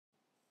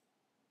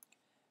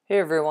Hey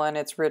everyone,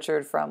 it's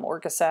Richard from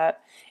Orcasat.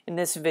 In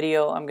this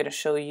video, I'm going to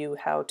show you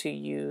how to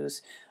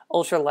use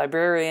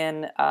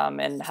Librarian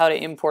and how to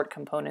import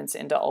components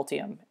into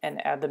Altium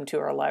and add them to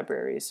our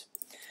libraries.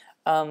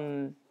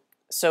 So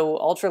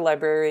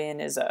Librarian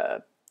is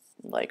a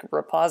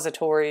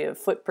repository of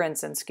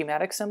footprints and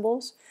schematic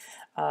symbols.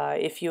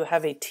 If you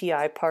have a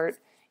TI part,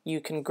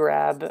 you can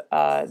grab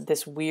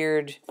this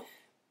weird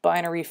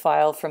binary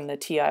file from the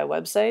TI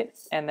website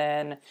and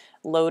then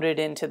load it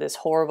into this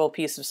horrible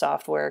piece of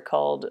software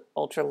called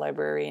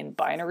Librarian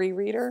Binary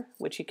Reader,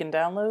 which you can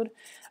download.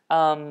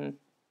 And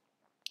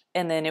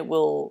then it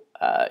will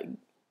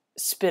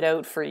spit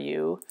out for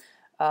you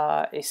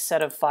a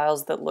set of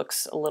files that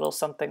looks a little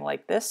something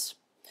like this.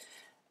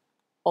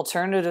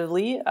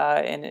 Alternatively,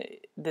 and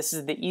this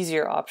is the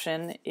easier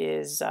option,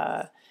 is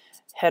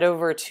head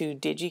over to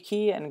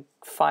DigiKey and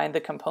find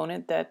the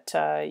component that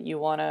you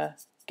want to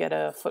get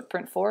a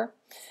footprint for.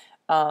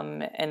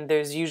 And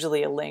there's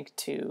usually a link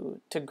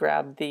to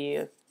grab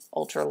the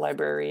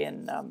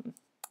Librarian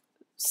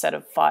set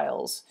of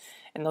files.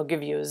 And they'll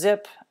give you a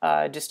zip,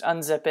 just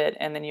unzip it,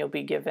 and then you'll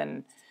be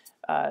given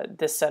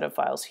this set of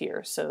files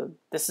here. So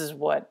this is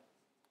what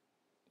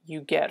you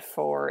get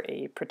for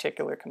a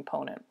particular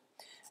component.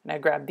 And I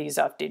grabbed these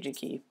off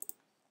DigiKey.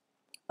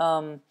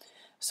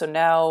 So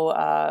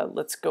now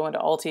let's go into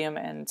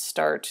Altium and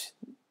start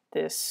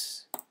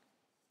this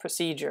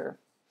procedure.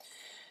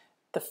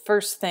 The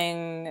first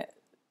thing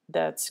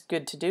that's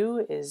good to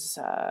do is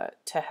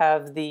to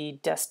have the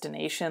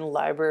destination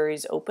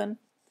libraries open.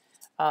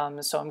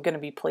 So I'm going to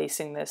be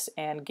placing this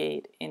AND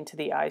gate into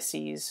the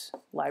ICs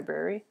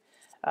library.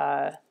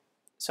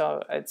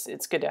 So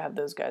it's good to have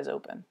those guys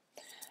open.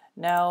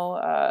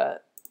 Now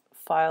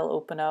file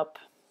open up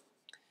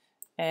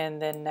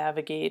and then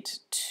navigate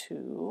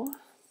to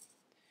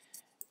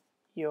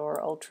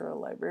your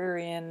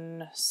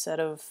Librarian set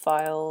of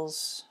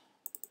files.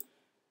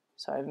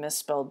 So I've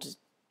misspelled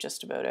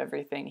just about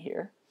everything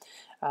here.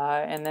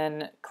 And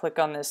then click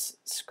on this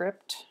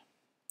script,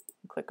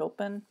 click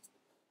open.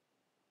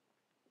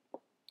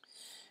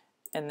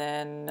 And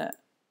then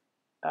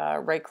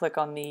right click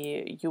on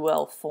the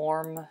UL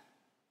form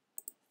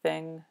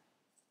thing,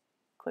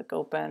 click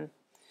open,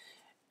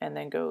 and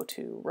then go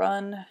to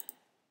run.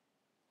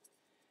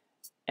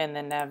 And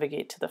then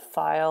navigate to the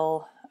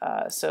file.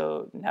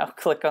 So now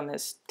click on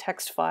this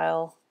text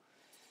file,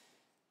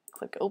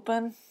 click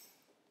open,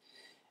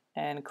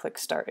 and click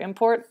Start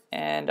Import,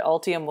 and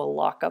Altium will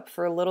lock up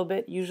for a little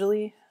bit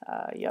usually.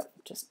 Yep,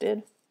 just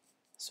did.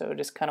 So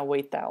just kind of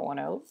wait that one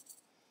out.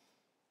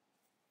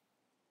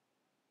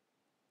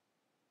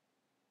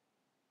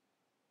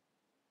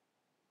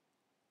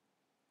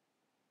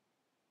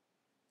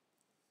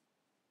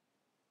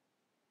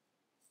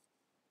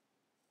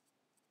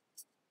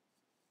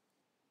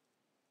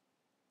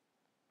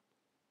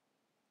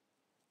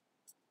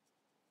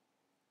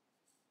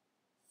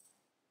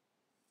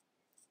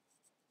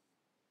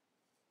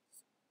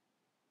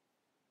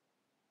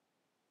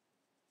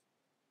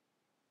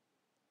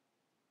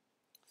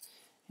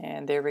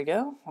 And there we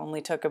go.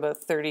 Only took about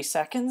 30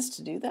 seconds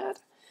to do that.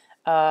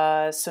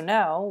 So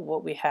now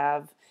what we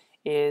have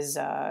is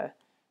a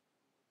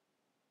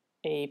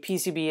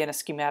PCB and a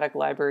schematic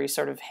library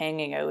sort of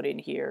hanging out in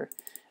here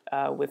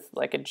with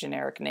like a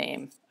generic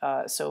name.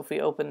 So if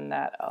we open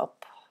that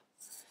up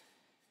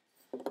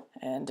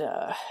and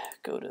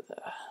go to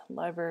the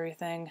library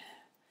thing,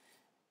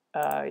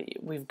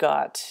 we've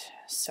got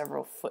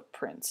several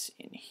footprints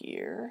in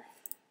here.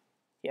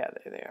 Yeah,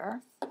 there they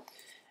are.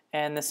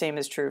 And the same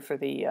is true for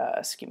the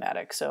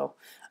schematic. So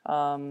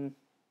I'm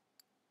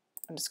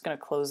just going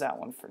to close that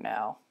one for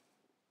now.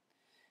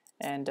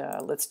 And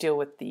let's deal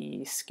with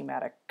the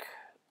schematic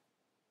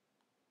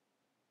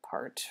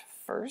part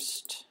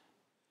first.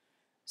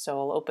 So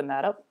I'll open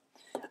that up.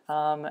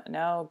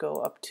 Now go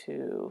up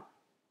to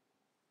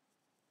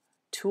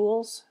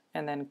Tools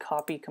and then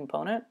Copy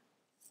Component.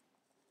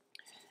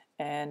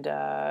 And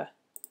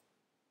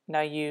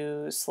now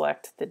you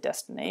select the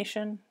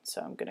destination. So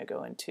I'm going to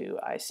go into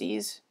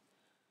ICs.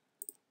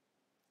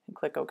 And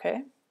click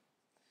OK.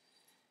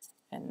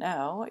 And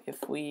now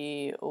if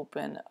we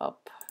open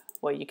up,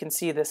 well, you can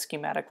see the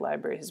schematic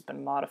library has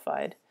been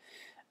modified.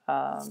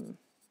 And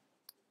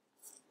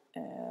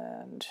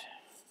if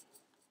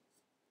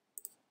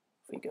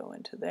we go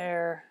into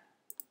there,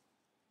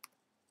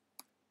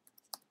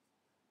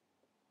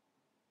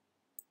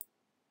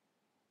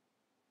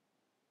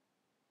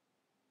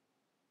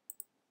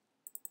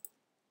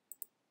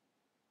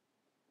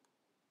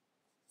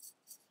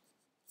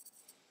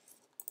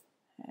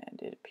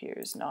 and it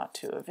appears not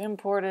to have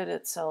imported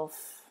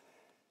itself.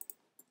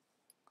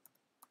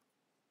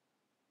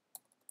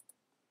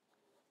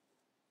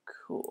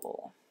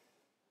 Cool.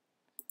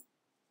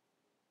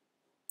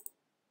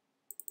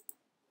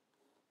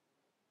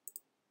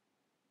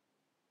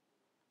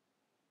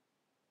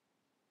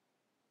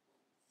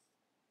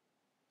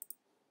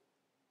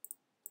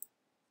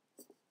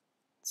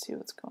 Let's see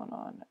what's going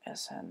on.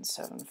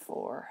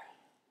 SN74.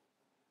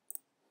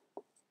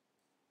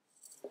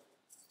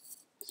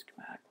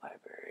 Schematic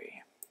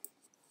library.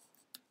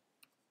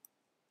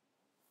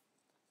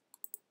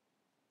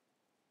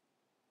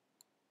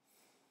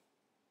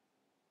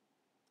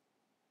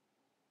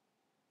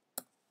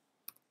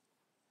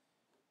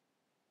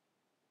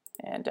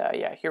 And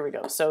yeah, here we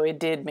go. So it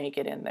did make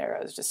it in there.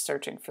 I was just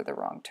searching for the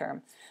wrong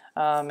term.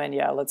 And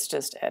yeah, let's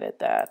just edit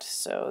that.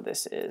 So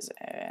this is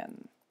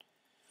an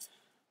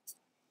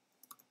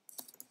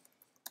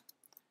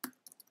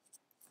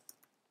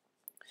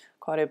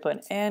quad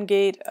input AND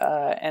gate,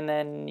 and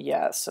then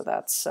yeah, so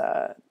that's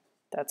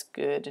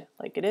good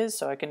like it is.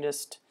 So I can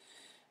just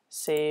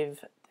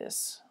save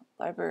this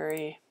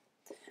library.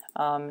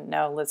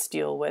 Now let's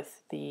deal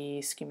with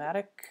the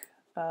schematic,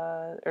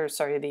 or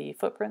sorry, the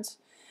footprints.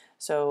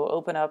 So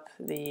open up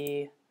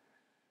the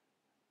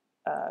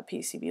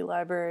PCB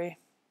library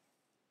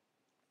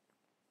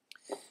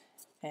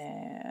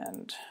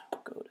and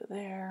go to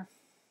there.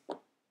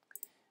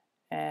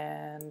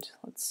 And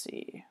let's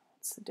see,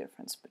 what's the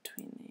difference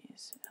between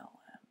these?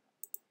 LM.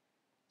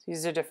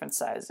 These are different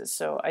sizes,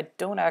 so I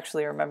don't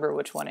actually remember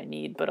which one I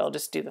need, but I'll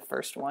just do the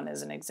first one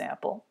as an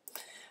example.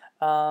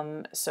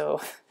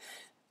 So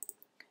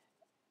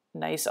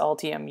nice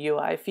Altium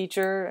UI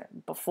feature.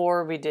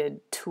 Before we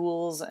did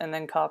tools and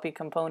then copy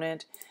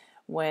component.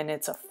 When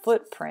it's a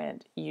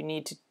footprint, you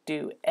need to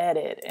do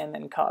edit and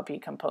then copy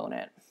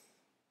component.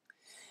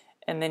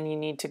 And then you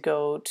need to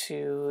go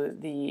to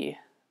the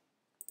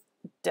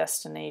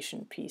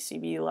destination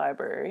PCB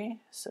library.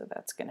 So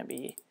that's going to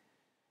be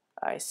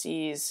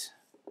ICs.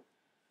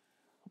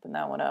 Open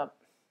that one up.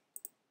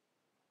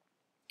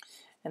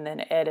 And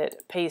then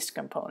edit paste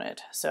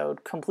component. So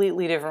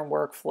completely different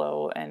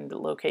workflow and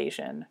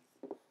location.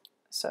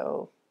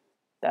 So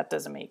that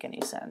doesn't make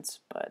any sense,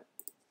 but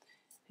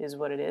it is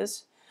what it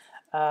is.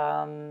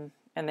 And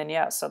then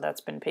yeah, so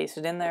that's been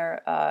pasted in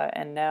there.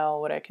 And now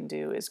what I can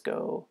do is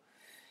go,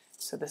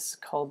 so this is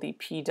called the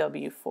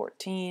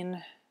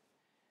PW14.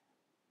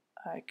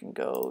 I can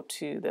go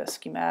to the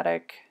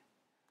schematic,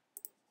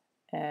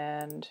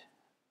 and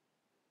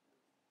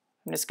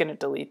I'm just going to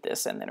delete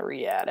this and then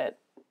re-add it,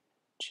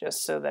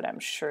 just so that I'm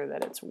sure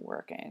that it's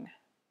working.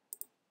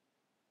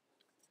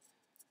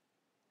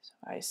 So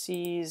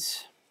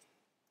ICs.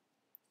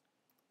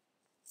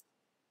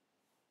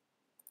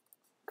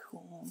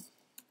 Cool.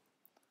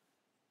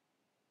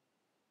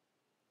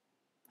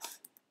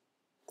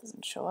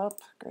 Doesn't show up.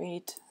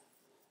 Great.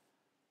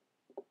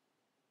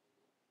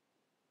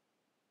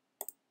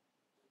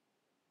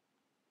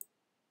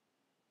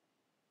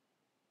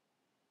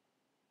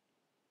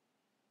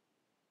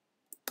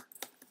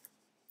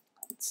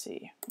 Let's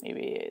see.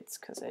 Maybe it's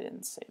because I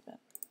didn't save it.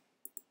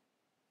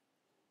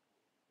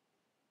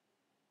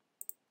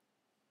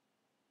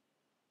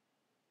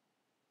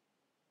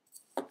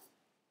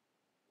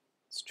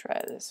 Let's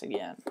try this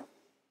again.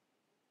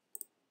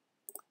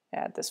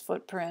 Add this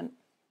footprint.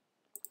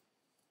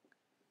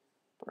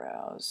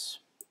 Browse.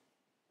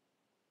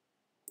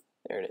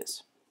 There it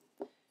is.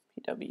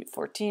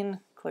 PW14.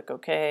 Click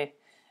OK.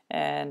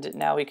 And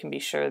now we can be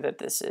sure that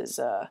this is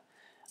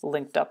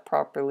linked up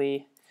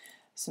properly.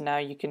 So now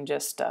you can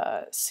just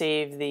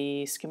save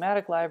the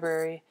schematic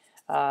library,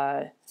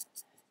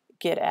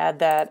 git add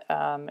that,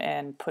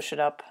 and push it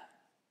up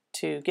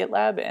to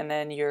GitLab, and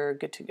then you're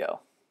good to go.